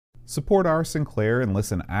Support Our Sinclair and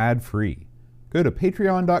listen ad-free. Go to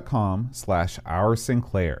patreon.com/Our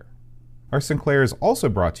Sinclair. Our Sinclair is also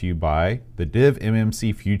brought to you by the Div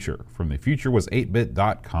MMC Future from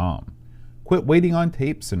thefuturewas8bit.com. Quit waiting on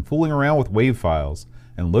tapes and fooling around with WAV files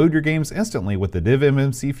and load your games instantly with the Div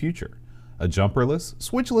MMC Future, a jumperless,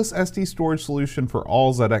 switchless SD storage solution for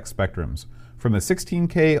all ZX Spectrums, from the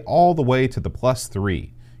 16K all the way to the Plus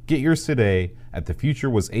 3. Get yours today at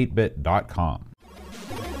thefuturewas8bit.com.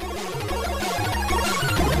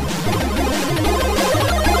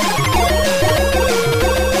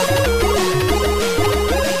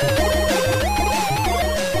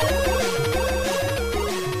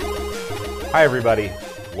 Hi everybody,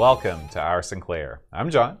 welcome to Our Sinclair. I'm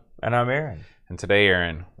John. And I'm Aaron. And today,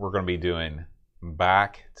 Aaron, we're going to be doing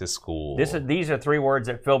Back to School. These are three words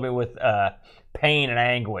that fill me with pain and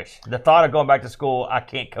anguish. The thought of going back to school, I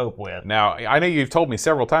can't cope with. Now, I know you've told me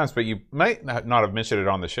several times, but you might not have mentioned it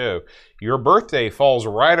on the show. Your birthday falls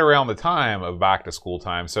right around the time of back to school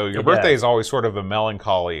time, so your birthday is always sort of a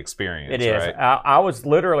melancholy experience. It is. Right? I was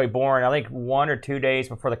literally born, I think, 1 or 2 days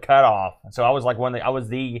before the cutoff. So I was like I was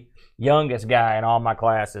the youngest guy in all my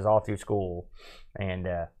classes all through school. And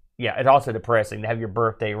yeah, it's also depressing to have your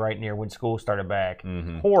birthday right near when school started back.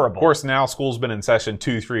 Mm-hmm. Horrible. Of course, now school's been in session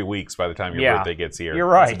 2-3 weeks by the time your birthday gets here. You're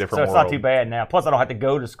right. It's a different so it's world. not too bad now. Plus, I don't have to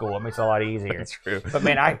go to school. It makes it a lot easier. That's true. But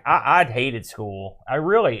man, I'd hated school. I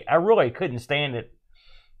really couldn't stand it.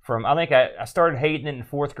 I think I started hating it in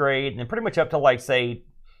 4th grade, and then pretty much up to like say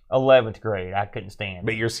 11th grade, I couldn't stand it.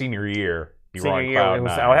 But your senior year, you senior were on year, cloud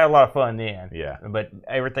nine. I had a lot of fun then. Yeah. But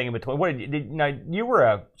everything in between. You were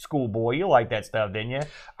a school boy. You liked that stuff, didn't you?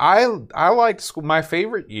 I liked school. My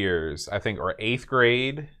favorite years, I think, are 8th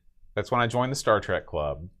grade. That's when I joined the Star Trek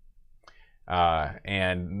Club.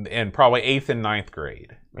 And probably 8th and 9th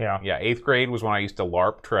grade. Yeah. Yeah, 8th grade was when I used to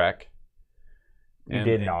LARP Trek. You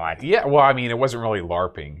did not. Yeah, well, I mean, it wasn't really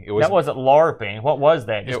LARPing. That wasn't LARPing. What was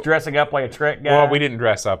that? Just dressing up like a Trek guy? Well, we didn't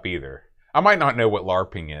dress up either. I might not know what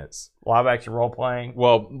LARPing is. Live action role playing?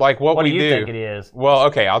 Well, like what we do. What do you think it is? Well,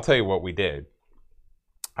 okay, I'll tell you what we did.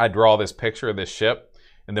 I draw this picture of this ship,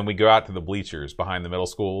 and then we go out to the bleachers behind the middle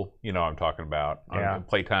school. You know what I'm talking about. On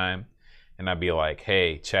playtime. And I'd be like,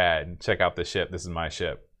 hey, Chad, check out this ship. This is my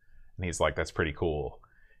ship. And he's like, that's pretty cool.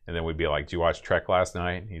 And then we'd be like, did you watch Trek last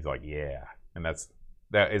night? And he's like, yeah. And is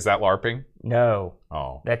that LARPing? No.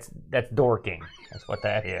 Oh. That's dorking. That's what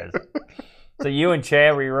that is. So you and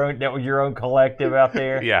Chad were your own collective out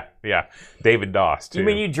there? Yeah. David Doss, too. You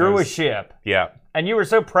mean you drew a ship? Yeah. And you were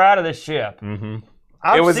so proud of this ship. Mm-hmm.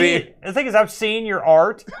 The thing is, I've seen your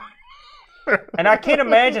art, and I can't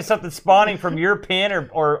imagine something spawning from your pen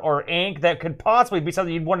or ink that could possibly be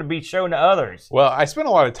something you'd want to be shown to others. Well, I spent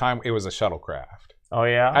a lot of time, it was a shuttlecraft. Oh,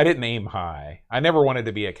 yeah? I didn't aim high. I never wanted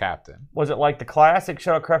to be a captain. Was it like the classic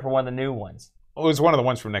shuttlecraft or one of the new ones? It was one of the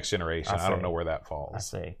ones from Next Generation. I don't know where that falls. I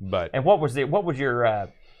see. But and what was your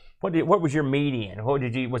median?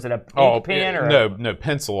 Was it a ink pen or no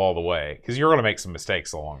pencil all the way, because you're going to make some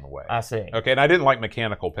mistakes along the way. I see. Okay, and I didn't like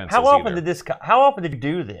mechanical pencils. How often did you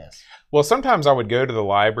do this? Well, sometimes I would go to the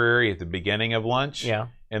library at the beginning of lunch. Yeah.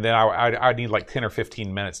 And then I'd need like 10 or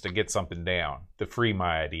 15 minutes to get something down to free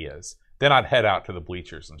my ideas. Then I'd head out to the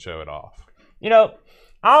bleachers and show it off. You know,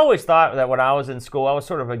 I always thought that when I was in school, I was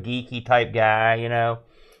sort of a geeky type guy, you know.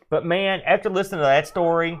 But man, after listening to that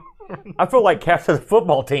story, I feel like captain of the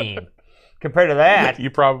football team compared to that.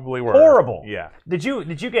 You probably were. Horrible. Yeah. Did you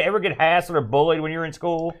ever get hassled or bullied when you were in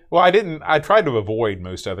school? Well, I didn't. I tried to avoid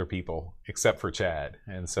most other people except for Chad,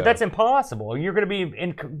 and so. But that's impossible. You're going to be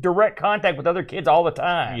in direct contact with other kids all the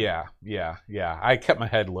time. Yeah. I kept my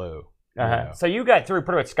head low. Uh-huh. You know. So you got through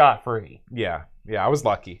pretty much scot-free. Yeah. I was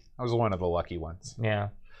lucky. I was one of the lucky ones. Yeah.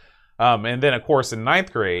 And then, of course, in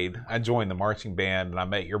 9th grade, I joined the marching band, and I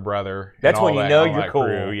met your brother. That's when you know you're cool.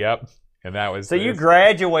 Crew. Yep. And that was... So you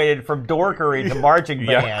graduated from dorkery to marching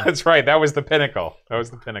band. Yeah, that's right. That was the pinnacle.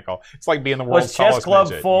 It's like being the world's tallest club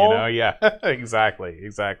midget, full? You know? Yeah, exactly.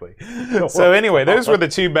 So anyway, those were the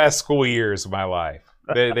 2 best school years of my life.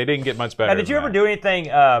 They didn't get much better. Now, did you ever do anything,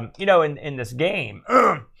 in this game?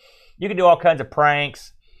 You can do all kinds of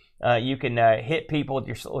pranks. You can hit people with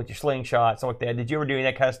your slingshot, stuff like that. Did you ever do any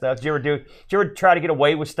of that kind of stuff? Did you ever try to get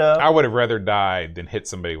away with stuff? I would have rather died than hit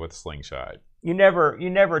somebody with a slingshot. You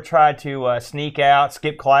never tried to sneak out,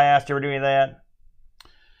 skip class? Did you ever do any of that?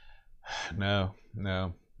 No.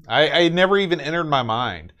 I never even entered my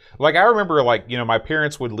mind. Like, I remember, my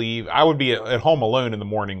parents would leave. I would be at home alone in the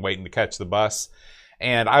morning waiting to catch the bus.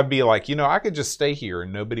 And I'd be like, I could just stay here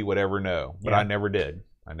and nobody would ever know. But I never did.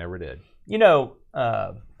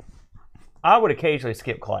 I would occasionally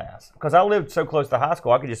skip class because I lived so close to high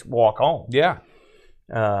school, I could just walk home. Yeah.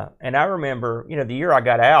 And I remember, the year I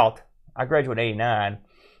got out, I graduated in '89.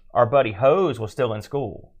 Our buddy Hose was still in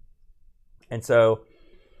school, and so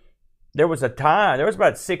there was about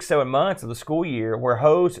 6-7 months of the school year where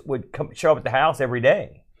Hose would show up at the house every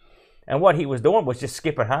day. And what he was doing was just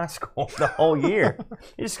skipping high school the whole year.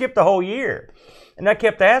 He just skipped the whole year. And I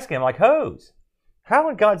kept asking him, like, Hose, how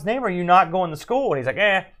in God's name are you not going to school? And he's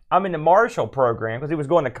like, I'm in the Marshall program, because he was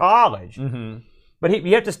going to college. Mm-hmm. But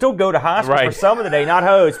you have to still go to high school for some of the day, not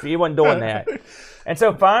Hose, but he wasn't doing that. And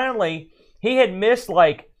so finally, he had missed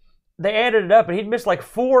they added it up, and he'd missed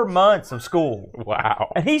 4 months of school.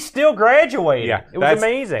 Wow. And he still graduated. Yeah, it was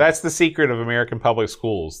amazing. That's the secret of American public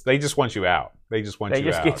schools. They just want you out. They just want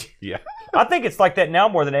you out. Get you. Yeah. I think it's like that now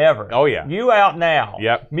more than ever. Oh, yeah. You out now.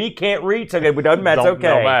 Yep. Me can't read so good, but doesn't matter. It's okay.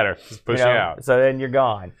 Don't matter. Just push you out. So then you're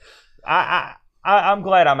gone. I'm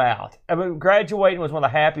glad I'm out. I mean, graduating was one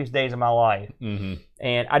of the happiest days of my life. Mm-hmm.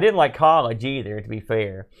 And I didn't like college either, to be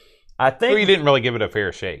fair. I think. Well, you didn't really give it a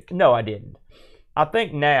fair shake. No, I didn't. I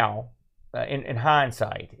think now, in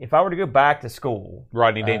hindsight, if I were to go back to school,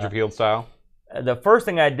 Rodney Dangerfield style, the first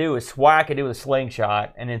thing I'd do is swag it with a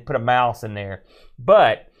slingshot and then put a mouse in there.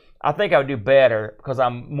 But I think I would do better because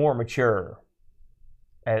I'm more mature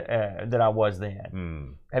than I was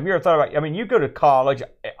then. Have you ever thought about? I mean, you go to college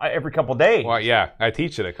every couple of days. Well, yeah, I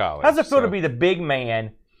teach at a college. How's it feel to be the big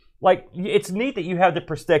man? Like, it's neat that you have the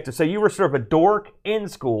perspective. So you were sort of a dork in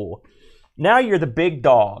school. Now you're the big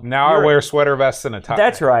dog. Now I wear sweater vests and a tie.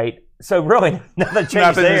 That's right. So really, nothing changed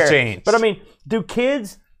Nothing there. has changed. But I mean, do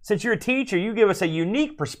kids, since you're a teacher, you give us a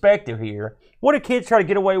unique perspective here. What do kids try to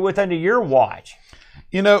get away with under your watch?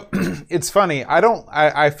 It's funny.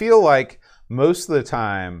 I feel like most of the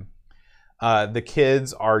time, the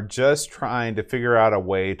kids are just trying to figure out a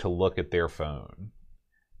way to look at their phone.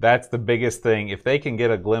 That's the biggest thing. If they can get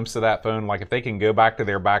a glimpse of that phone, like if they can go back to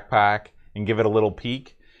their backpack and give it a little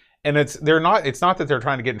peek, and it's not that they're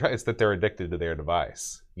trying to get in trouble, it's that they're addicted to their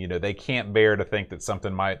device. They can't bear to think that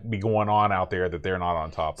something might be going on out there that they're not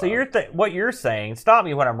on top of. So what you're saying, stop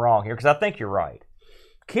me when I'm wrong here, because I think you're right.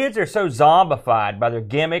 Kids are so zombified by their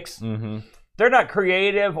gimmicks. Mm-hmm. They're not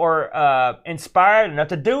creative or inspired enough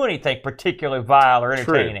to do anything particularly vile or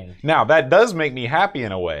entertaining. True. Now, that does make me happy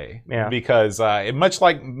in a way. Yeah. Because much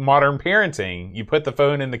like modern parenting, you put the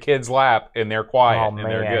phone in the kid's lap and they're quiet and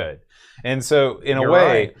they're good. And so, in a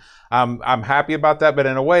way, right. I'm happy about that. But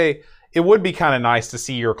in a way, it would be kind of nice to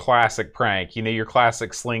see your classic prank, your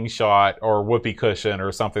classic slingshot or whoopee cushion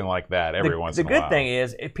or something like that every once in a while. The good thing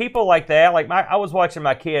is, if people like that, I was watching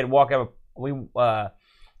my kid walk out. We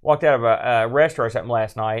walked out of a restaurant or something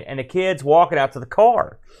last night, and the kid's walking out to the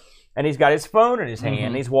car. And he's got his phone in his hand,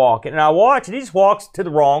 and he's walking. And I watch, and he just walks to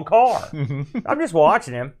the wrong car. I'm just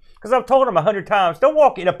watching him, because I've told him 100 times, don't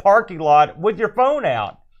walk in a parking lot with your phone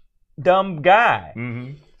out, dumb guy.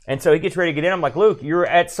 Mm-hmm. And so he gets ready to get in. I'm like, Luke, you're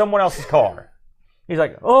at someone else's car. He's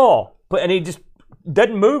like, oh. And he just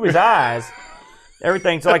doesn't move his eyes.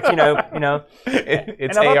 Everything's like, It's and I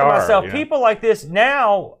thought to myself, people like this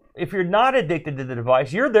now, if you're not addicted to the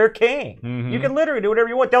device, you're their king. Mm-hmm. You can literally do whatever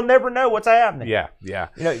you want. They'll never know what's happening. Yeah.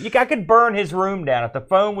 I could burn his room down. If the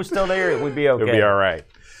phone was still there, it would be okay. It would be all right.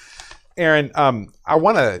 Aaron, I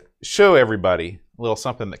want to show everybody a little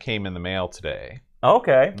something that came in the mail today.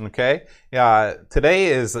 Okay. Today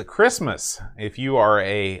is Christmas if you are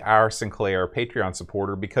our Sinclair Patreon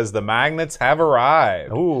supporter, because the magnets have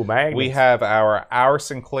arrived. Ooh, magnets. We have our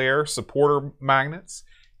Sinclair supporter magnets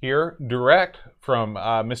here, direct from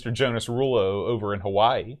Mr. Jonas Rulo over in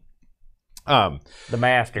Hawaii. The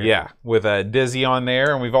master. Yeah, with a Dizzy on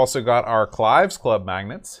there. And we've also got our Clive's Club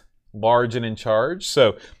magnets, large and in charge.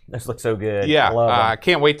 So this looks so good. Yeah, I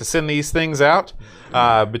can't wait to send these things out.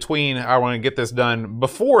 I want to get this done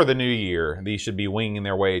before the new year. These should be winging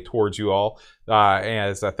their way towards you all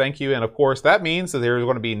as a thank you. And of course, that means that there's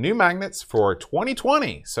going to be new magnets for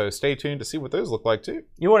 2020. So stay tuned to see what those look like too.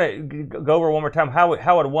 You want to go over one more time?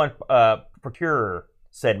 How would one procure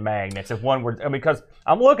said magnets if one were? Because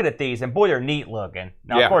I'm looking at these and boy, they're neat looking.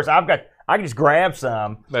 Now, of course, I can just grab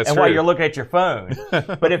some while you're looking at your phone.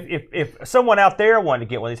 But if someone out there wanted to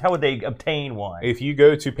get one of these, how would they obtain one? If you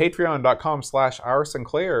go to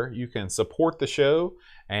patreon.com/OurSinclair, you can support the show.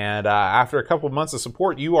 And after a couple of months of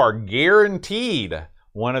support, you are guaranteed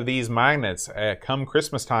one of these magnets come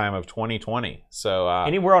Christmas time of 2020. So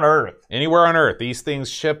anywhere on Earth. Anywhere on Earth. These things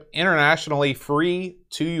ship internationally free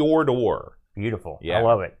to your door. Beautiful. Yeah. I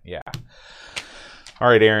love it. Yeah. All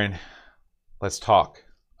right, Aaron, let's talk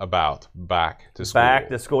about back to school. Back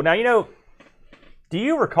to school. Now, do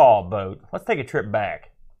you recall, Boat? Let's take a trip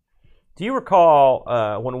back. Do you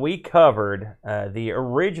recall when we covered the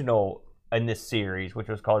original in this series, which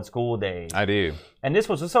was called School Days. I do. And this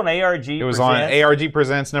was on ARG. It was on ARG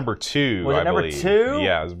Presents number 2. Was it number 2?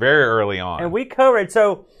 Yeah, it was very early on. And we covered.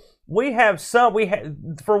 So we have some.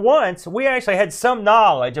 For once, we actually had some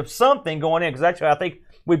knowledge of something going in because actually, I think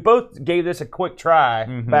we both gave this a quick try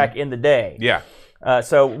back in the day. Yeah.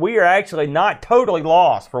 So we are actually not totally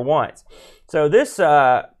lost for once. So this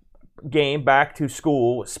game, Back to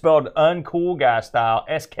School, spelled uncool guy style,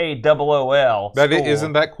 SKOOL.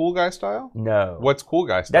 Isn't that cool guy style? No. What's cool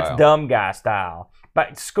guy style? That's dumb guy style.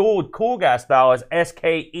 But school cool guy style is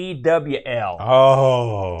SKEWL.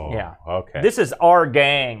 Oh. Yeah. Okay. This is our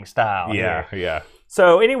gang style. Yeah, here. yeah.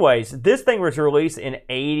 So anyways, this thing was released in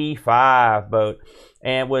 85, Boat,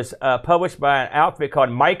 and was published by an outfit called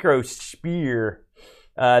Microsphere.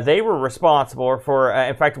 They were responsible for,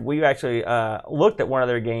 in fact, we actually looked at one of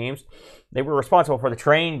their games. They were responsible for the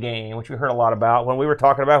train game, which we heard a lot about when we were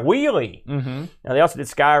talking about Wheelie. Mm-hmm. Now, they also did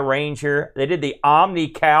Sky Ranger. They did the Omni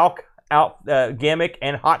Calc gimmick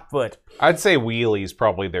and Hotfoot. I'd say Wheelie's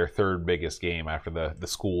probably their third biggest game after the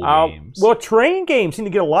school games. Well, train games seem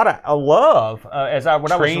to get a lot of love.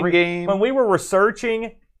 When we were researching,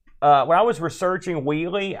 when I was researching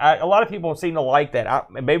Wheelie, a lot of people seem to like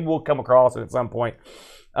that. Maybe we'll come across it at some point.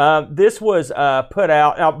 This was put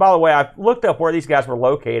out. Now, by the way, I looked up where these guys were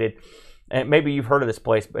located, and maybe you've heard of this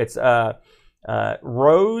place. But it's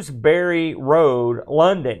Rosebery Road,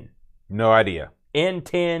 London. No idea.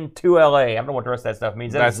 N10 2LA. I don't know what the rest of that stuff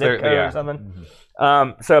means. That's zip code or something.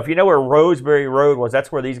 Mm-hmm. So if you know where Rosebery Road was,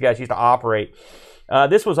 that's where these guys used to operate.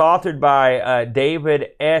 This was authored by David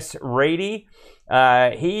S. Rady.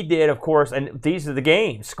 He did, of course, and these are the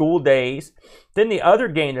games, School Days. Then the other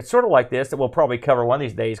game that's sort of like this that we'll probably cover one of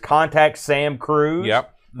these days, Contact Sam Cruise.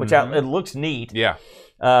 Yep. Which it looks neat. Yeah.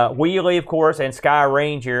 Wheelie, of course, and Sky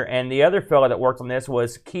Ranger. And the other fellow that worked on this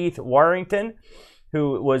was Keith Warrington,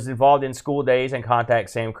 who was involved in School Days and Contact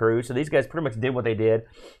Sam Cruise. So these guys pretty much did what they did.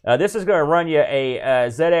 This is going to run you a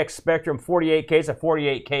ZX Spectrum 48K. It's a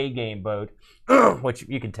 48K game, Boat, which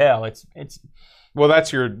you can tell it's. Well,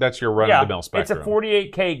 that's your run-of-the-mill Spectrum. It's a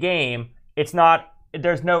 48K game. It's not.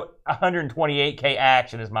 There's no 128K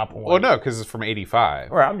action. Is my point. Well, no, because it's from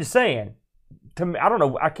 '85. Right. I'm just saying. To me, I don't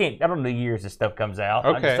know. I don't know the years this stuff comes out.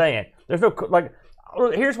 Okay. I'm just saying. There's no like.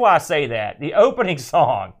 Here's why I say that. The opening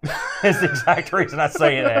song is the exact reason I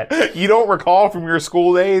say that. You don't recall from your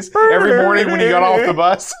school days every morning when you got off the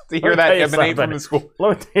bus to hear that emanate from the school?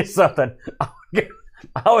 Let me tell you something.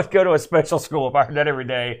 I would go to a special school if I heard that every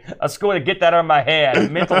day. A school to get that out of my head. A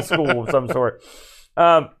mental school of some sort.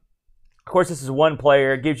 Of course, this is one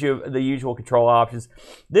player. It gives you the usual control options.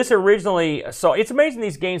 This originally... So it's amazing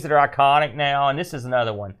these games that are iconic now, and this is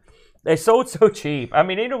another one. They sold so cheap. I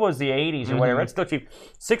mean, it was the 80s or whatever. It's still cheap.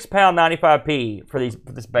 £6.95 for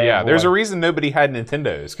this bad Yeah, boy. there's a reason nobody had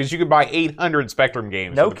Nintendos, because you could buy 800 Spectrum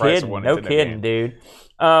games for the price of one Nintendo game. Dude.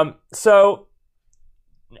 So,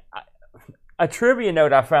 a trivia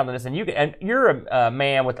note I found on this, and you're a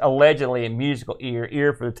man with allegedly a musical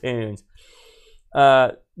ear for the tunes.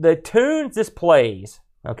 The tunes this plays,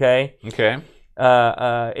 okay? Okay.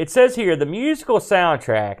 It says here, the musical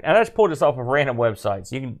soundtrack, and I just pulled this off of random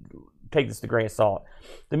websites. You can take this to grain of salt.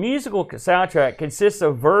 The musical soundtrack consists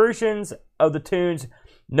of versions of the tunes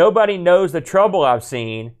Nobody Knows the Trouble I've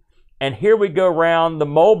Seen, and Here We Go Round the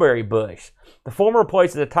Mulberry Bush. The former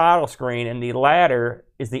replaces the title screen, and the latter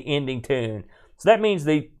is the ending tune. So that means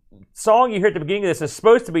the song you hear at the beginning of this is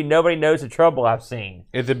supposed to be Nobody Knows the Trouble I've Seen.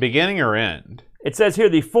 At the beginning or end? It says here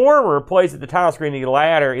the former plays at the title screen, the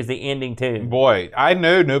latter is the ending tune. Boy, I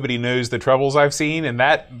know Nobody Knows the Troubles I've Seen, and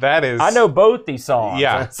that is... I know both these songs.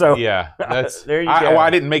 Yeah, so yeah. That's, there you go. I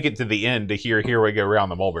didn't make it to the end to hear Here We Go Round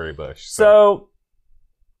the Mulberry Bush. So,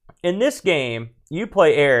 in this game, you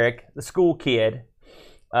play Eric, the school kid,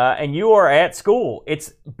 and you are at school.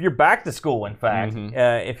 You're back to school, in fact.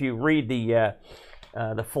 If you read the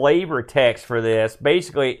flavor text for this,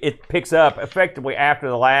 basically it picks up effectively after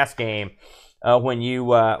the last game. When you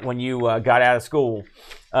got out of school,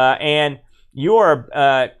 and you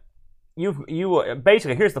are you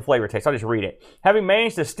basically, here's the flavor text. I'll just read it. Having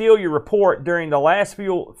managed to steal your report during the last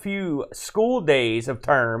few school days of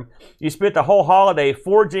term, you spent the whole holiday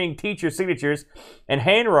forging teacher signatures and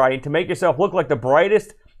handwriting to make yourself look like the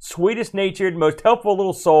brightest, sweetest natured, most helpful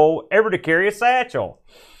little soul ever to carry a satchel.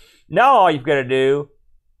 Now all you've got to do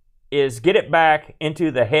is get it back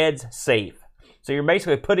into the head's safe. So you're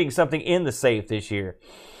basically putting something in the safe this year.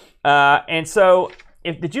 And so,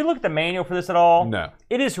 did you look at the manual for this at all? No.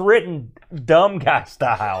 It is written dumb guy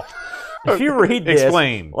style. If you read this,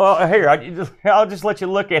 Explain. Well, here I'll just let you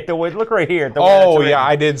look at the way. Look right here. At the way Oh it's written. yeah,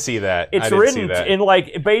 I did see that. It's I did written see that. in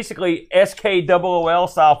like basically SKOOL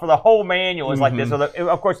style for the whole manual is like this. So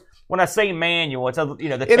of course, when I say manual, it's the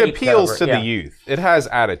It tape appeals cover. to Yeah. the youth. It has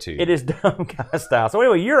attitude. It is dumb guy style. So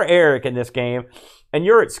anyway, you're Eric in this game, and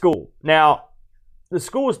you're at school. Now, the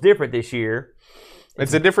school is different this year.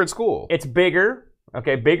 It's a different school. It's bigger.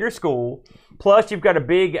 Okay, bigger school. Plus, you've got a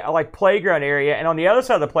big like playground area, and on the other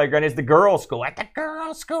side of the playground is the girls' school. At the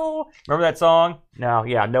girls' school, remember that song? No,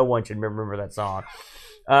 yeah, no one should remember that song.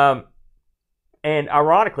 And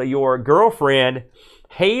ironically, your girlfriend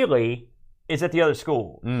Haley is at the other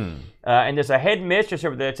school, and there's a headmistress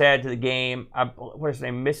over there that's added to the game. What's her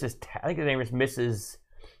name? I think her name is Mrs.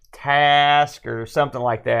 Task or something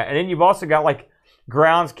like that. And then you've also got like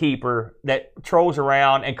groundskeeper that trolls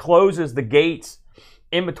around and closes the gates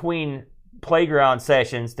in between playground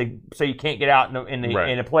sessions so you can't get out in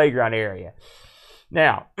the playground area.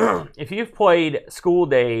 Now, if you've played School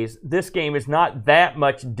Days, this game is not that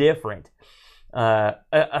much different.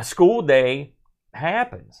 A school day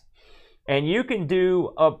happens, and you can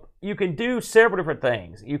do several different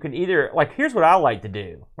things. You can either here's what I like to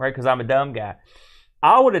do, right? Because I'm a dumb guy.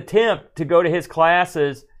 I would attempt to go to his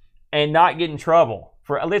classes and not get in trouble.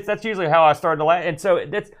 For at least that's usually how I started and so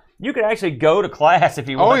that's. You can actually go to class if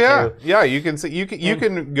you want to. Oh yeah, you can see you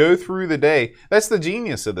can go through the day. That's the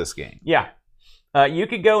genius of this game. Yeah, you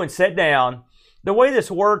could go and sit down. The way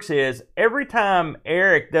this works is every time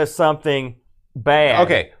Eric does something bad.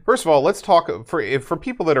 Okay, first of all, let's talk for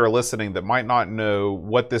people that are listening that might not know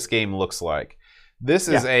what this game looks like. This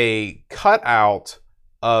is a cutout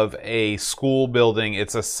of a school building.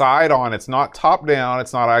 It's a side-on. It's not top-down.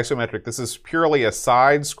 It's not isometric. This is purely a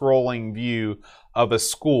side-scrolling view of a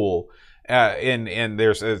school, and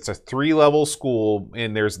it's a 3-level school,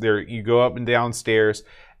 and you go up and down stairs,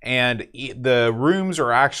 and the rooms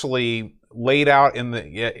are actually laid out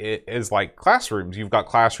as like classrooms. You've got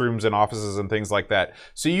classrooms and offices and things like that,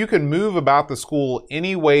 so you can move about the school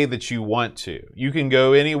any way that you want to. You can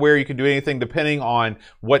go anywhere, you can do anything depending on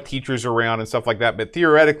what teachers are around and stuff like that, but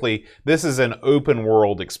theoretically this is an open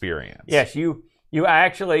world experience. Yes, you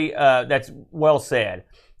actually that's well said.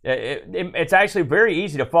 It's actually very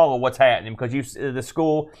easy to follow what's happening because the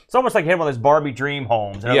school. It's almost like having one of those Barbie dream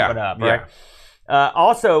homes that open up, right? Yeah.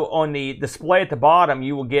 Also, on the display at the bottom,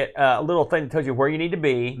 you will get a little thing that tells you where you need to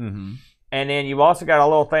be, and then you've also got a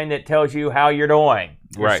little thing that tells you how you're doing,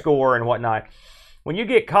 your score and whatnot. When you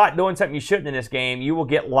get caught doing something you shouldn't in this game, you will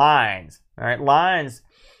get lines. All right, lines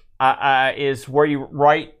is where you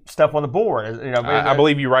write stuff on the board. I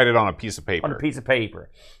believe you write it on a piece of paper. On a piece of paper.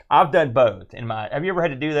 I've done both in my. Have you ever had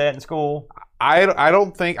to do that in school? I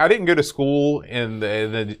don't think I didn't go to school in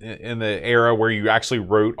the era where you actually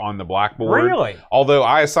wrote on the blackboard. Really? Although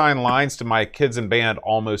I assign lines to my kids in band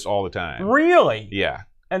almost all the time. Really? Yeah.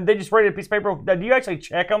 And they just write a piece of paper. Do you actually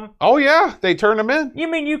check them? Oh yeah, they turn them in.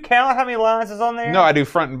 You mean you count how many lines is on there? No, I do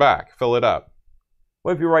front and back. Fill it up.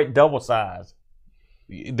 What if you write double size?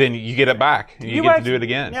 Then you get it back. You get to do it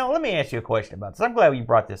again. Now let me ask you a question about this. I'm glad you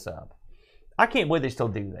brought this up. I can't believe they still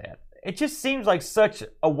do that. It just seems like such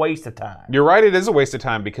a waste of time. You're right, it is a waste of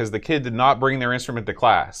time because the kid did not bring their instrument to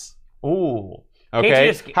class. Ooh.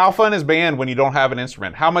 Okay. How fun is band when you don't have an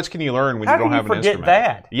instrument? How much can you learn when you don't have an instrument? How can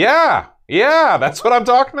you forget that? Yeah, that's what I'm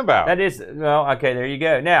talking about. That is, well, okay, there you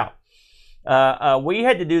go. Now, we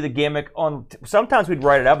had to do the gimmick on, sometimes we'd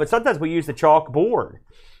write it out, but sometimes we use the chalkboard.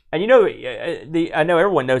 And I know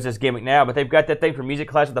everyone knows this gimmick now, but they've got that thing for music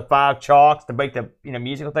class with the 5 chalks to make the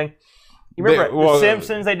musical thing. You remember The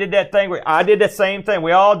Simpsons? They did that thing. I did the same thing.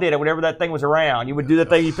 We all did it whenever that thing was around. You would do the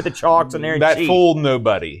thing. You put the chalks in there and that cheat. fooled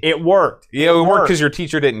nobody. It worked. Yeah, it worked because your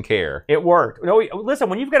teacher didn't care. It worked. No, listen,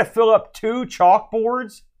 when you've got to fill up 2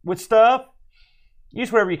 chalkboards with stuff,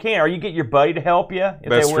 use whatever you can, or you get your buddy to help you if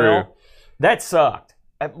That's they will. true. That sucked.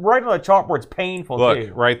 Writing on the chalkboard's painful too. Look,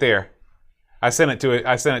 right there. I sent it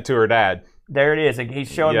to her dad. There it is. He's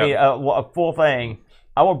showing me a full thing.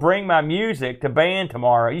 I will bring my music to band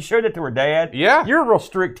tomorrow. You showed it to her dad? Yeah. You're a real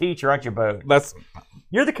strict teacher, aren't you, Bo? That's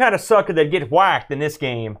You're the kind of sucker that gets whacked in this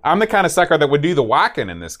game. I'm the kind of sucker that would do the whacking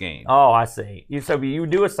in this game. Oh, I see. You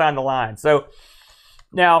do assign the line. So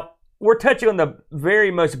now we're touching on the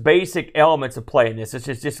very most basic elements of playing this. It's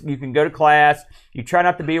just you can go to class. You try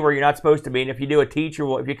not to be where you're not supposed to be. And if you do,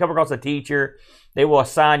 if you come across a teacher, they will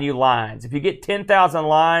assign you lines. If you get 10,000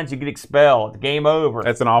 lines, you get expelled. Game over.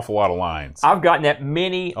 That's an awful lot of lines. I've gotten that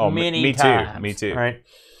many times. Me too. Right?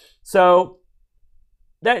 So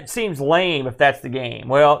that seems lame if that's the game.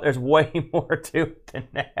 Well, there's way more to it than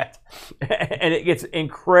that. And it gets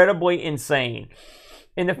incredibly insane.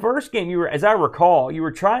 In the first game, as I recall, you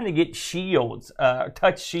were trying to get shields,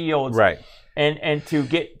 touch shields, Right. and to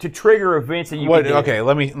trigger events that you could do. Okay,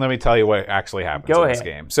 let me tell you what actually happens Go in this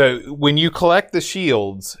ahead. game. So when you collect the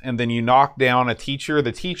shields and then you knock down a teacher,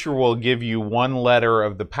 the teacher will give you one letter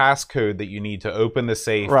of the passcode that you need to open the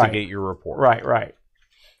safe to Right. get your report. Right.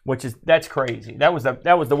 That's crazy. That was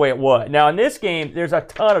the way it was. Now in this game, there's a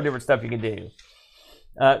ton of different stuff you can do.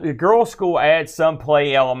 The girls' school adds some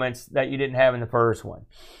play elements that you didn't have in the first one.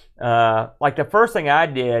 Like the first thing I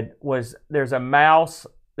did was there's a mouse.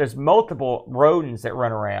 There's multiple rodents that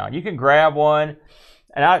run around. You can grab one,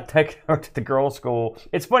 and I take her to the girls' school.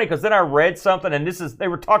 It's funny because then I read something, and they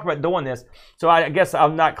were talking about doing this. So I guess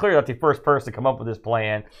I'm not clear that the first person to come up with this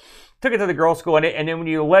plan. Took it to the girls' school, and then when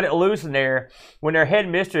you let it loose in there, when their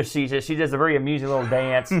headmistress sees it, she does a very amusing little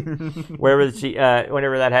dance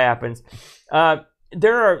whenever that happens.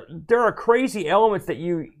 There are crazy elements that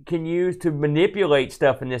you can use to manipulate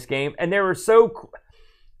stuff in this game, and they were so.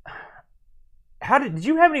 Did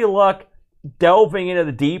you have any luck delving into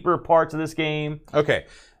the deeper parts of this game? Okay,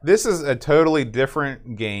 this is a totally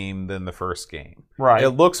different game than the first game. Right. It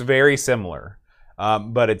looks very similar,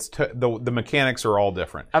 but it's the mechanics are all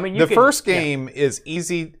different. I mean, the first game is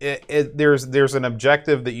easy. There's an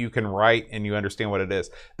objective that you can write and you understand what it is.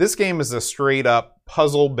 This game is a straight up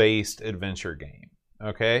puzzle based adventure game.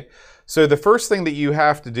 Okay, so the first thing that you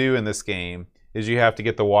have to do in this game is you have to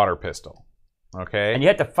get the water pistol. Okay, and you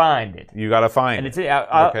have to find it. You got to find and it.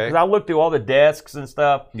 Because I looked through all the desks and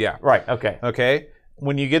stuff. Yeah. Right. Okay. Okay.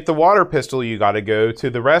 When you get the water pistol, you got to go to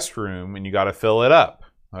the restroom and you got to fill it up.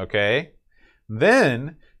 Okay.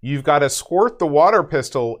 Then you've got to squirt the water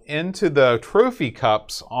pistol into the trophy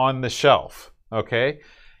cups on the shelf. Okay.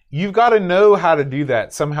 You've got to know how to do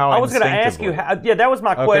that somehow. I was going to ask you how. Yeah, that was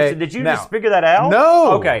my question. Did you just figure that out?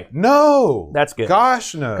 No. Okay. No. That's good.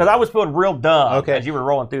 Gosh, no. Because I was feeling real dumb as you were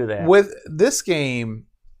rolling through that. With this game,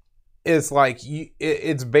 it's like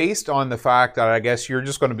it's based on the fact that I guess you're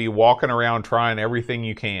just going to be walking around trying everything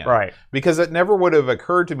you can. Right. Because it never would have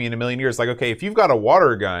occurred to me in a million years. Like, okay, if you've got a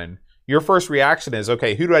water gun, your first reaction is,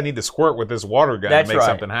 okay, who do I need to squirt with this water gun to make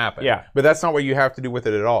something happen? Yeah. But that's not what you have to do with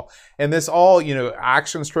it at all. And this all,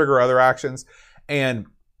 actions trigger other actions. And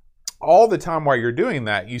all the time while you're doing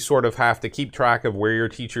that, you sort of have to keep track of where your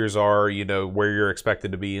teachers are, where you're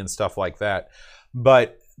expected to be and stuff like that.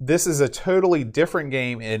 But this is a totally different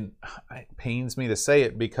game, and it pains me to say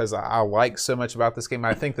it because I like so much about this game.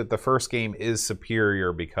 I think that the first game is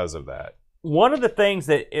superior because of that. One of the things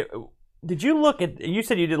that... Did you look at? You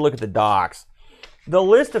said you did look at the docs. The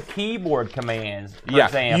list of keyboard commands, for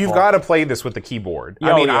example. You've got to play this with the keyboard.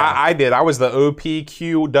 Oh, I did. I was the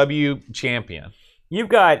OPQW champion. You've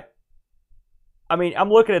got. I mean,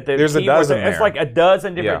 I'm looking at the. There's keyboard. a dozen. It's like a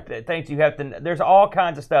dozen different things you have to. There's all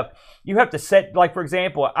kinds of stuff you have to set. Like for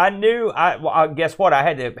example, I knew. Guess what? I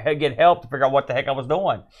had to get help to figure out what the heck I was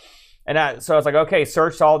doing, so I was like, okay,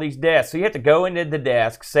 search all these desks. So you have to go into the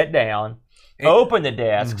desk, sit down. Open the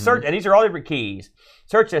desk, search, and these are all different keys.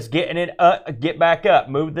 Search this, get back up,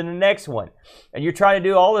 move to the next one, and you're trying to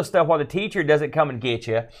do all this stuff while the teacher doesn't come and get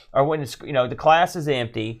you, or when the class is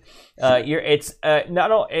empty. It's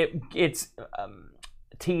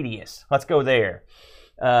tedious. Let's go there.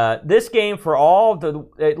 This game,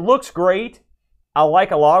 it looks great. I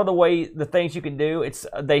like a lot of the things you can do.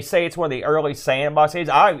 They say it's one of the early sandbox games.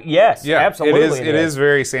 Absolutely. It is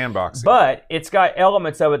very sandboxy. But it's got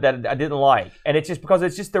elements of it that I didn't like, and it's just because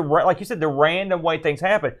it's just like you said, the random way things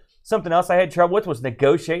happen. Something else I had trouble with was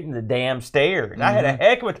negotiating the damn stairs. I had a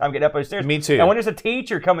heck of a time getting up those stairs. Me too. And when there's a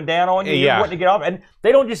teacher coming down on you, you're wanting to get off, and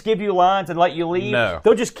they don't just give you lines and let you leave. No.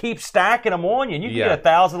 They'll just keep stacking them on you, and you can get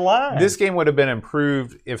 1,000 lines. This game would have been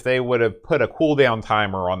improved if they would have put a cooldown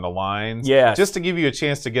timer on the lines. Yes. Just to give you a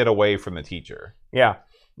chance to get away from the teacher. Yeah.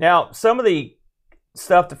 Now, some of the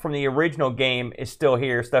stuff from the original game is still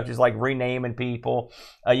here. Stuff just like renaming people.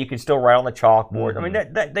 You can still write on the chalkboard. I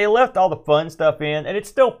mean, they left all the fun stuff in, and it's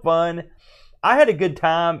still fun. I had a good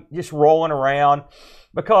time just rolling around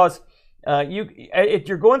because if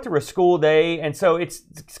you're going through a school day, and so it's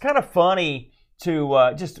kind of funny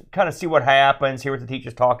to just kind of see what happens, hear what the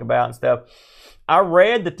teachers talk about and stuff. I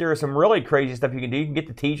read that there is some really crazy stuff you can do. You can get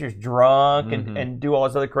the teachers drunk and do all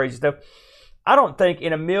this other crazy stuff. I don't think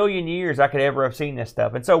in a million years I could ever have seen this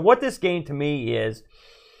stuff. And so what this game to me is,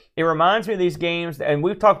 it reminds me of these games, and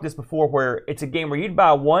we've talked this before, where it's a game where you'd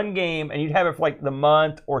buy one game and you'd have it for like the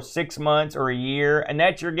month or 6 months or a year, and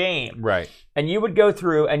that's your game. Right. And you would go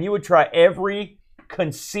through and you would try every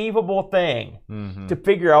conceivable thing to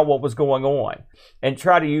figure out what was going on and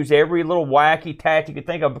try to use every little wacky tactic you could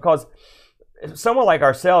think of, because someone like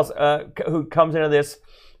ourselves who comes into this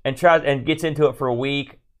and tries and gets into it for a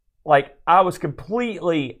week. Like, I was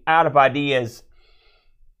completely out of ideas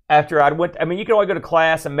after I went. I mean, you can only go to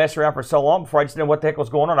class and mess around for so long before I just didn't know what the heck was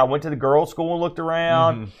going on. I went to the girls' school and looked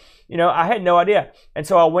around. You know, I had no idea. And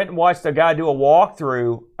so I went and watched a guy do a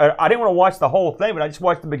walkthrough. I didn't want to watch the whole thing, but I just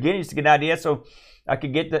watched the beginning just to get an idea so I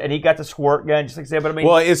could get and he got the squirt gun, just like I said. But I mean,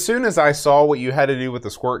 well, as soon as I saw what you had to do with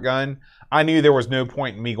the squirt gun, I knew there was no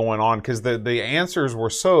point in me going on because the answers were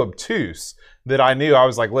so obtuse that I knew. I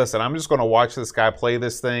was like, listen, I'm just going to watch this guy play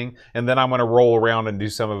this thing, and then I'm going to roll around and do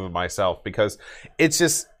some of it myself because it's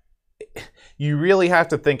just, you really have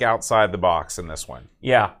to think outside the box in this one.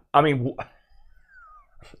 Yeah. I mean,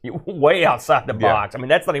 way outside the box. I mean,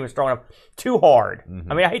 that's not even strong enough. Too hard.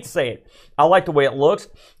 I mean, I hate to say it. I like the way it looks.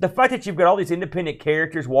 The fact that you've got all these independent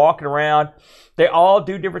characters walking around, they all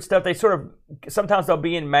do different stuff. They sort of, sometimes they'll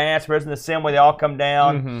be in mass, whereas in the assembly, they all come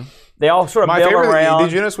down. They all sort of mill around.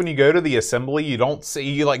 Did you notice when you go to the assembly, you don't see,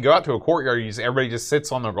 you like go out to a courtyard, everybody just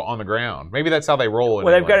sits on the ground. Maybe that's how they roll it.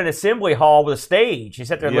 Well, they've got an assembly hall with a stage. You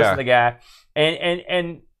sit there and listen to the guy.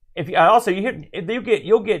 And if you, also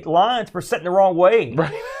you'll get lines for sitting the wrong way.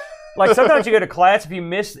 Right. Like sometimes you go to class,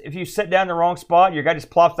 if you sit down in the wrong spot, your guy just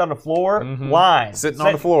plops down the floor. Lines sitting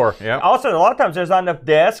on the floor. Yeah. Also, a lot of times there's not enough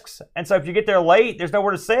desks, and so if you get there late, there's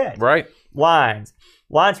nowhere to sit. Right. Lines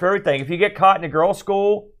for everything. If you get caught in a girls'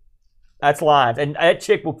 school, that's lines, and that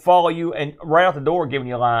chick will follow you and right out the door giving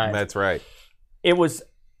you lines. That's right. It was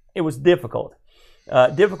difficult.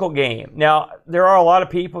 Difficult game. Now, there are a lot of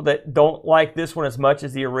people that don't like this one as much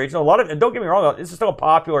as the original. Don't get me wrong, this is still a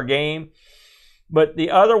popular game. But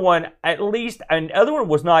the other one, the other one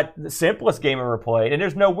was not the simplest game ever played.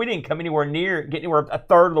 And we didn't come anywhere near, get anywhere a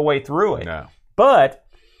third of the way through it. No. But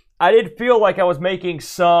I did feel like I was making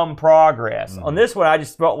some progress. On this one, I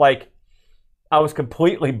just felt like I was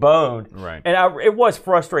completely boned. Right. And it was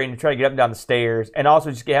frustrating to try to get up and down the stairs and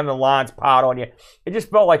also just having the lines piled on you. It just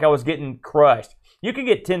felt like I was getting crushed. You can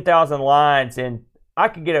get 10,000 lines and I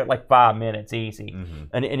could get it like 5 minutes easy,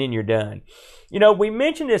 and then you're done. You know, we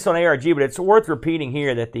mentioned this on ARG, but it's worth repeating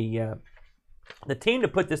here that the team to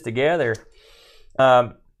put this together,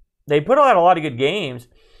 they put out a lot of good games,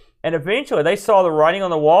 and eventually they saw the writing on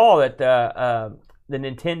the wall that the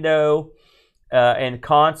Nintendo and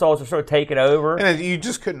consoles are sort of taking over. And you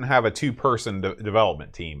just couldn't have a two-person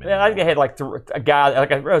development team. I think they had like a guy, like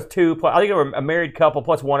it was two. I think they were a married couple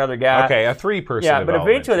plus one other guy. Okay, a three-person. Yeah, but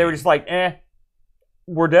eventually they were just like,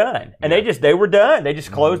 we're done, and they were done. They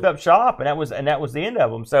just closed up shop, and that was the end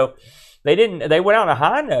of them. So they went out on a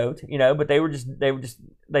high note, you know, but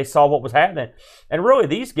they saw what was happening, and really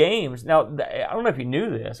these games. Now I don't know if you knew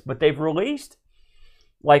this, but they've released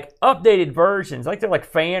like updated versions, like they're like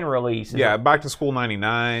fan releases. Yeah, Back to School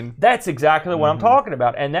 '99. That's exactly what I'm talking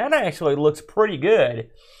about, and that actually looks pretty good,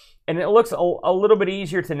 and it looks a little bit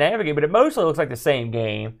easier to navigate, but it mostly looks like the same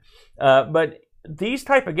game, but. These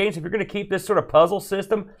type of games, if you're going to keep this sort of puzzle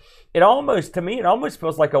system, it almost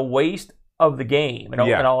feels like a waste of the game in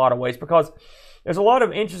a lot of ways, because there's a lot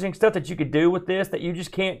of interesting stuff that you could do with this that you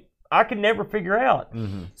just can't. I could never figure out.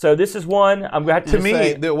 So this is one I'm going to have to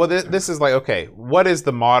say. This is like, okay, what is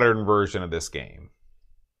the modern version of this game?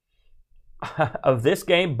 Of this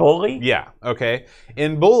game, Bully? Yeah. Okay.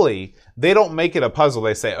 In Bully, they don't make it a puzzle.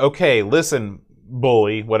 They say, okay, listen,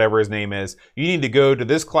 Bully, whatever his name is, you need to go to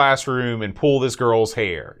this classroom and pull this girl's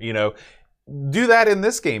hair. You know, do that in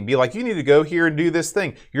this game. Be like, you need to go here and do this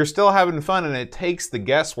thing. You're still having fun, and it takes the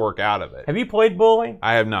guesswork out of it. Have you played Bully?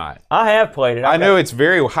 I have not. I have played it. I know it's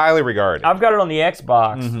very highly regarded. I've got it on the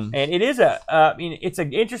Xbox, and it is it's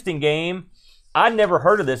an interesting game. I'd never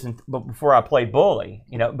heard of this before I played Bully.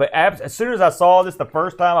 You know, but as soon as I saw this the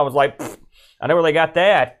first time, I was like, I know where they got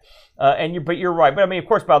that. But you're right. But I mean, of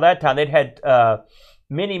course, by that time they'd had a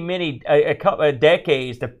couple of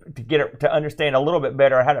decades to get it, to understand a little bit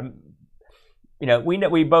better how to. You know,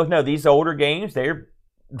 we both know these older games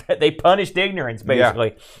they punished ignorance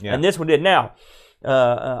basically, and this one did. Now,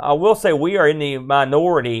 I will say we are in the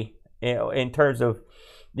minority, you know, in terms of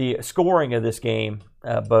the scoring of this game.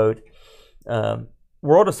 Boat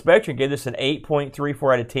World of Spectrum gave this an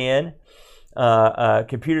 8.34 out of 10.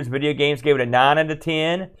 Computers and Video Games gave it a 9 out of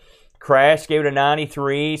 10. Crash gave it a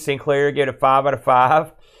 93. Sinclair gave it a 5 out of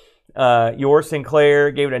 5. Your Sinclair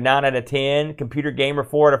gave it a 9 out of 10. Computer Gamer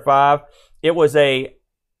 4 out of 5. It was a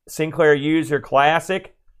Sinclair User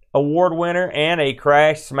Classic Award winner and a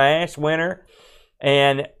Crash Smash winner.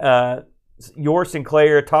 And Your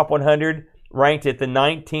Sinclair Top 100 ranked it the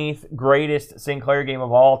 19th greatest Sinclair game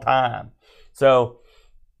of all time. So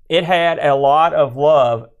it had a lot of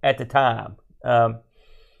love at the time.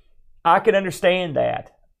 I could understand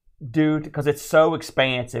that. Because it's so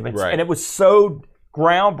expansive, and it was so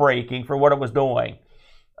groundbreaking for what it was doing.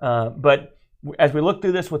 But as we look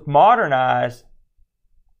through this with modern eyes,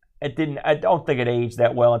 it didn't. I don't think it aged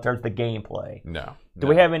that well in terms of the gameplay. No. Do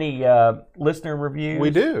we have any listener reviews?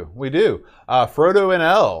 We do. Frodo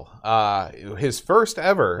NL, his first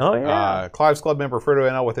ever. Oh, yeah. Clive's Club member Frodo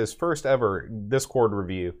NL with his first ever Discord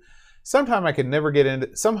review. Somehow I could never get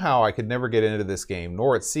into this game,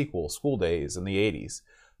 nor its sequel, School Days, in the 80s.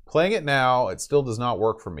 Playing it now, it still does not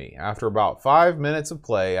work for me. After about 5 minutes of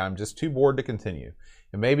play, I'm just too bored to continue.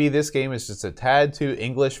 And maybe this game is just a tad too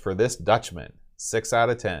English for this Dutchman. 6 out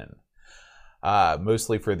of 10.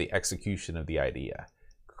 Mostly for the execution of the idea.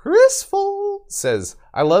 Chris Folds says,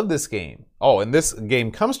 I love this game. Oh, and this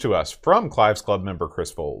game comes to us from Clive's Club member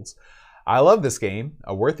Chris Folds. I love this game,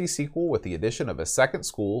 a worthy sequel with the addition of a second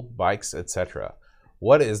school, bikes, etc.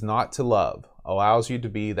 What is not to love? Allows you to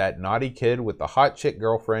be that naughty kid with the hot chick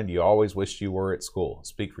girlfriend you always wished you were at school.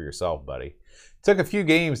 Speak for yourself, buddy. Took a few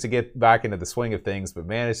games to get back into the swing of things, but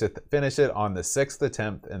managed to finish it on the 6th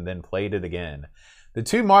attempt and then played it again. The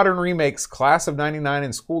two modern remakes, Class of 99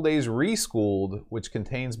 and School Days Reschooled, which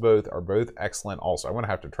contains both, are both excellent also. I'm going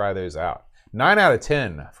to have to try those out. 9 out of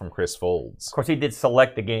 10 from Chris Folds. Of course, he did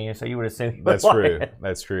select the game, so you would assume he would That's like true. it.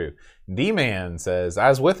 That's true. D-Man says,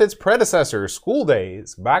 as with its predecessor, School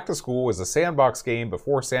Days, Back to School was a sandbox game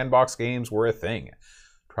before sandbox games were a thing.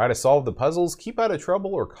 Try to solve the puzzles, keep out of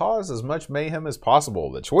trouble, or cause as much mayhem as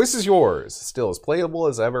possible. The choice is yours. Still as playable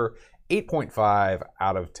as ever. 8.5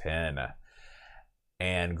 out of 10.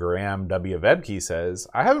 And Graham W. Vebke says,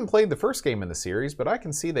 I haven't played the first game in the series, but I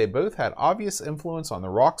can see they both had obvious influence on the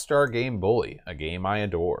Rockstar game Bully, a game I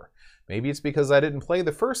adore. Maybe it's because I didn't play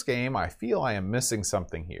the first game, I feel I am missing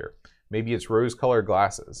something here. Maybe it's rose-colored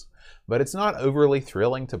glasses. But it's not overly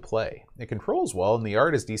thrilling to play. It controls well and the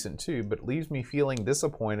art is decent too, but leaves me feeling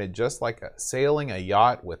disappointed, just like sailing a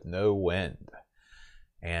yacht with no wind.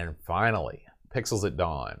 And finally, Pixels at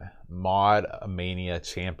Dawn, Mod Mania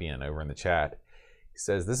Champion over in the chat. He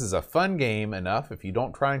says, this is a fun game enough if you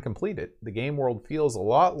don't try and complete it. The game world feels a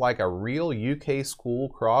lot like a real UK school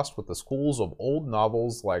crossed with the schools of old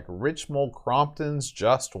novels like Richmal Crompton's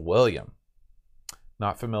Just William.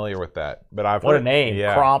 Not familiar with that, but I've What heard, a name,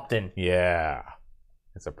 yeah, Crompton. Yeah,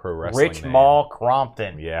 it's a pro wrestling Rich name. Mall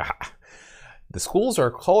Crompton. Yeah. The schools are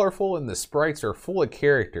colorful and the sprites are full of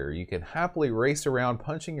character. You can happily race around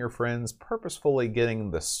punching your friends, purposefully getting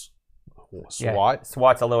the SWAT. Yeah,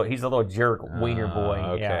 SWAT's he's a little jerk wiener boy.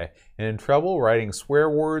 Okay. Yeah. And in trouble, writing swear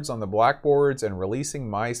words on the blackboards and releasing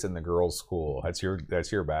mice in the girls' school. That's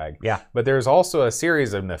your bag. Yeah. But there's also a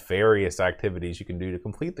series of nefarious activities you can do to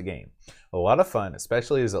complete the game. A lot of fun,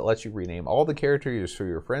 especially as it lets you rename all the characters for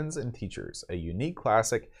your friends and teachers. A unique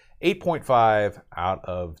classic, 8.5 out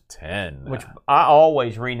of 10. Which I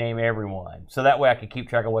always rename everyone, so that way I can keep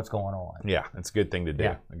track of what's going on. Yeah, it's a good thing to do.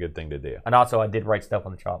 Yeah. A good thing to do. And also, I did write stuff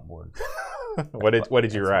on the chalkboard. What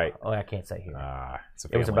did you write? Oh, I can't say here. It's a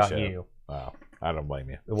It was family about show. you. Wow, I don't blame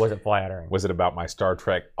you. It wasn't flattering. Was it about my Star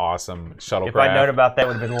Trek awesome shuttlecraft? If I'd known about that, it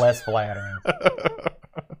would have been less flattering.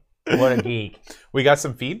 What a geek. We got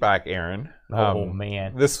some feedback, Aaron. Oh,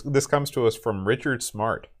 man. This comes to us from Richard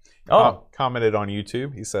Smart. Oh. Commented on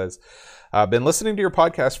YouTube. He says, I've been listening to your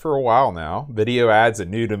podcast for a while now. Video adds a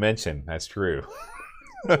new dimension. That's true.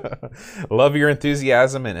 Love your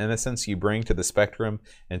enthusiasm and innocence you bring to the spectrum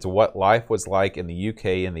and to what life was like in the UK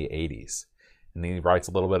in the 80s. And he writes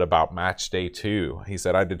a little bit about Match Day 2. He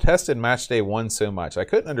said, I detested Match Day 1 so much. I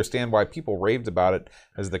couldn't understand why people raved about it,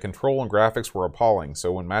 as the control and graphics were appalling.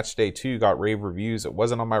 So when Match Day 2 got rave reviews, it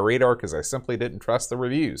wasn't on my radar because I simply didn't trust the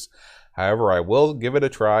reviews. However, I will give it a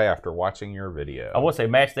try after watching your video. I will say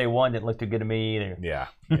Match Day 1 didn't look too good to me either. Yeah.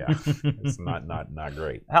 It's not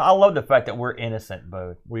great. I love the fact that we're innocent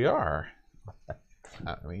both. We are.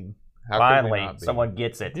 I mean, how could we Finally, not be? someone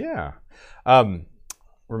gets it. Yeah.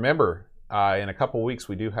 Remember, in a couple weeks,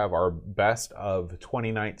 we do have our best of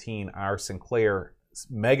 2019 Our Sinclair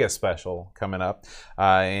mega special coming up.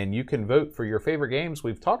 And you can vote for your favorite games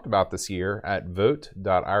we've talked about this year at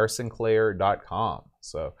vote.oursinclair.com.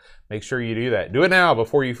 So make sure you do that. Do it now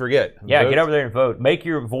before you forget. Yeah, Vote. get over there and vote. Make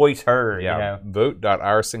your voice heard. Yeah, You know?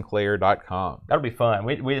 vote.oursinclair.com. That'll be fun.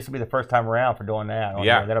 This will be the first time around for doing that.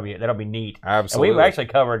 Yeah. That'll be neat. Absolutely. And we've actually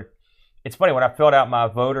covered. It's funny when I filled out my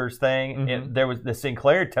voters thing. Mhm. There was the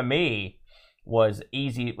Sinclair to me was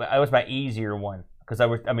easy. It was my easier one because there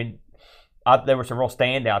were some real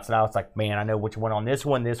standouts, and I was like, man, I know which one on this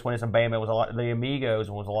one. This one is, and bam, it was a lot. The Amigos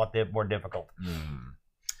was a lot more difficult.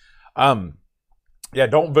 Yeah,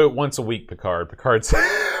 don't vote once a week, Picard. Picard's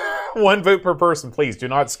One vote per person, please. Do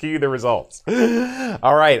not skew the results.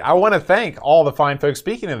 All right. I want to thank all the fine folks,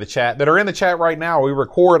 speaking of the chat, that are in the chat right now. We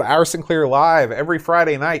record Our Sinclair live every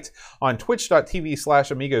Friday night on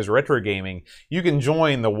twitch.tv/Amigos Retro Gaming. You can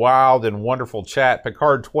join the wild and wonderful chat.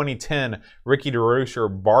 Picard 2010, Ricky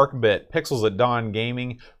DeRocher, Barkbit, Pixels at Dawn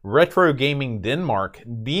Gaming, Retro Gaming Denmark,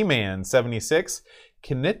 D-Man 76,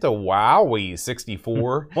 Kanita Wowie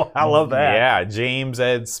 64. Well, I love that. Yeah, James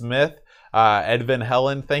Ed Smith, Edvin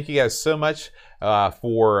Helen. Thank you guys so much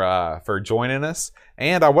for joining us.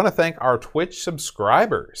 And I want to thank our Twitch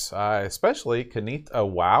subscribers, especially Kanita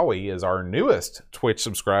Wowie is our newest Twitch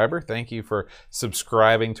subscriber. Thank you for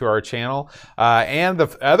subscribing to our channel. And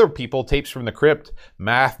the other people, Tapes from the Crypt,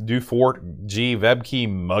 Math Dufort, G, Vebkey,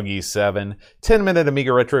 Muggy7, 10-Minute Amiga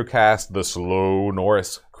Retrocast, The Slow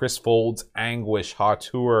Norris, Chris Folds, Anguish,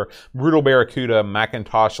 Hauteur, Brutal Barracuda,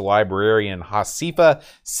 Macintosh Librarian, Hasifa,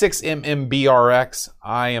 6MMBRX,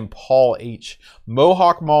 I am Paul H,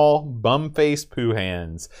 Mohawk Mall, Bumface Pooh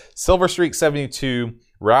Hands, Silver Streak 72,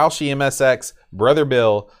 Roushi MSX, Brother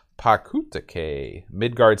Bill, Pakutake,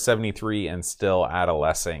 Midgard 73, and Still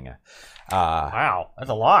Adolescing. Wow, that's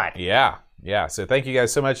a lot. Yeah, so thank you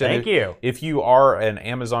guys so much. Thank you. If you are an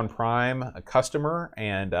Amazon Prime customer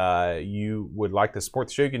and you would like to support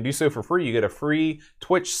the show, you can do so for free. You get a free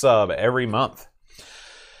Twitch sub every month.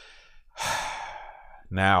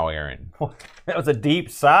 Now, Aaron. That was a deep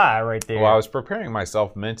sigh right there. Well, I was preparing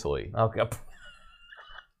myself mentally.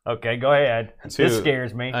 Okay, go ahead. This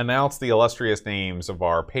scares me. Announce the illustrious names of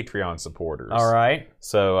our Patreon supporters. All right.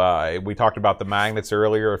 So we talked about the magnets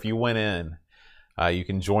earlier. If you went in, you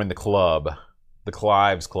can join the club, the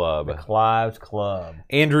Clives Club. The Clives Club.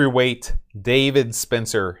 Andrew Waite, David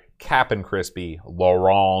Spencer, Cap'n Crispy,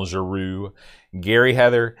 Laurent Giroux, Gary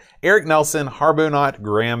Heather, Eric Nelson, Harbonaut,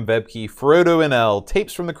 Graham Vebke, Frodo NL,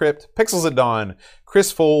 Tapes from the Crypt, Pixels at Dawn,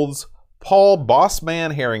 Chris Folds, Paul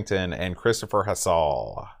Bossman Harrington, and Christopher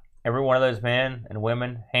Hassall. Every one of those men and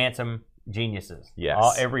women, handsome geniuses.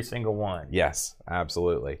 Yes. Every single one. Yes,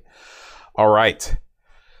 absolutely. All right.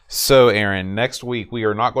 So, Aaron, next week we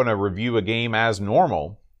are not going to review a game as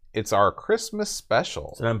normal. It's our Christmas special.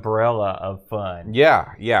 It's an umbrella of fun.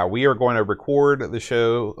 Yeah. We are going to record the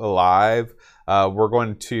show live. We're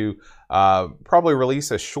going to probably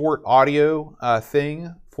release a short audio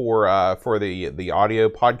thing for the audio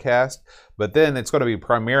podcast, but then it's going to be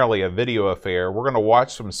primarily a video affair. We're going to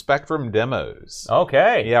watch some Spectrum demos.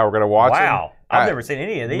 Okay. Yeah, we're going to watch them. Wow. I've never seen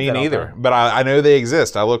any of these. Me neither, but I know they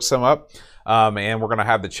exist. I looked some up. And we're going to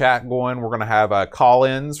have the chat going. We're going to have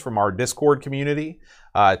call-ins from our Discord community,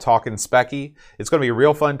 talking Specky. It's going to be a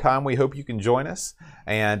real fun time. We hope you can join us.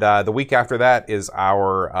 And the week after that is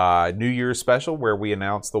our New Year's special where we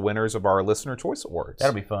announce the winners of our Listener Choice Awards.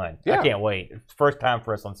 That'll be fun. Yeah. I can't wait. It's the first time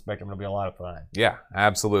for us on Spectrum. It'll be a lot of fun. Yeah,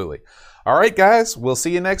 absolutely. All right, guys. We'll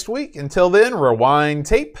see you next week. Until then, rewind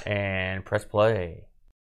tape. And press play.